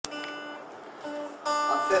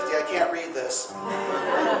50. I can't read this. You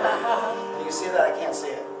can see that? I can't see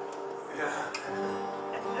it. Yeah.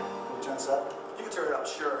 Can you turn this up? You can turn it up,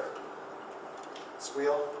 sure.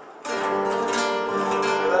 Squeal. Hear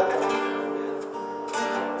that? Okay.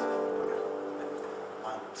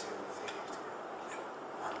 1, 2, 3.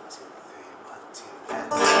 1, 2, 3. 1, 2,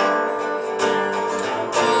 and...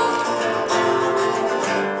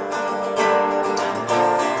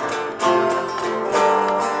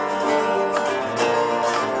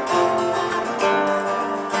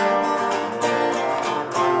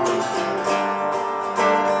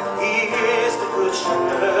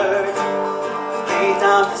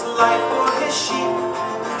 His life for his sheep.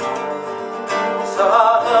 So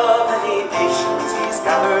out of many nations he's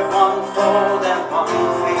gathered one fold and one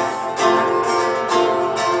faith.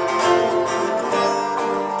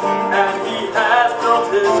 And he has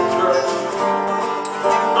built his church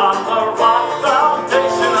on the rock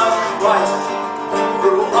foundation of Christ,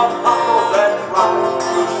 through apostles and prophets,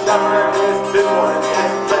 who shepherd his people in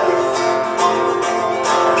his place.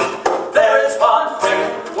 There is one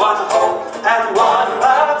faith, one hope, and one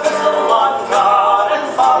baptism, one God and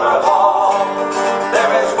Father of all.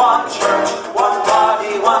 There is one church, one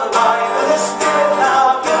body, one life, and the Spirit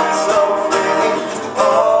now given so freely to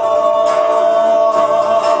all.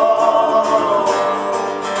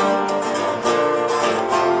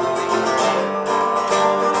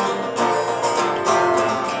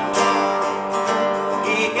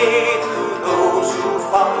 He gave to those who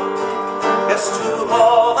follow, yes, to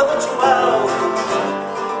all of the 12.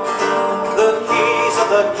 The keys of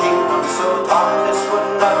the kingdom, so darkness would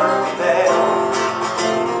never prevail.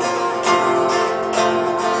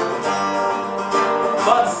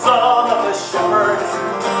 But some of the shepherds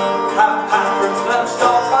have pampered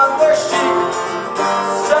themselves on their sheep.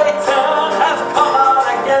 Satan has come out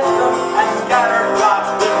against them and scattered God's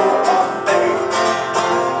people of faith.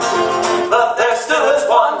 But there still is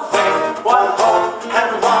one faith, one hope,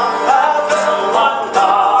 and one baptism, one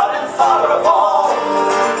God and Father of all.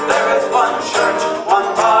 One church, one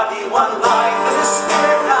body, one life, and the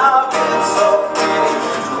Spirit now given so freely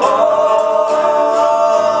to all.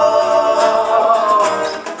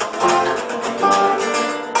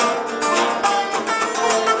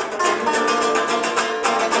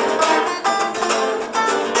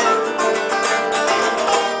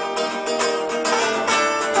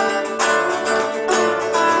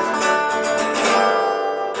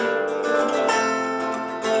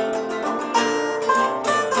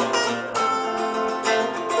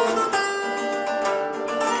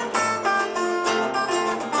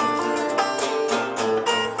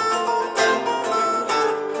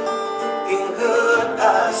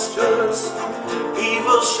 He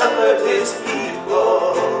will shepherd his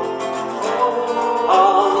people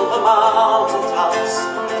on the mountaintops.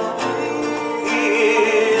 He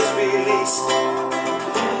is released.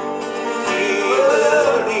 He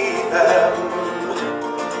will lead them,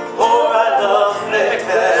 poor and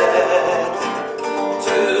afflicted,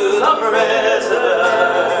 to the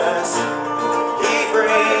prisoners. He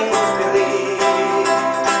brings relief.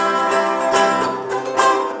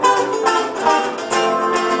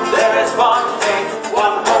 One faith,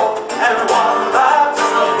 one hope, and one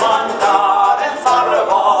baptism, one God and Father of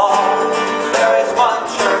all. There is one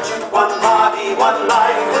church, one body, one life.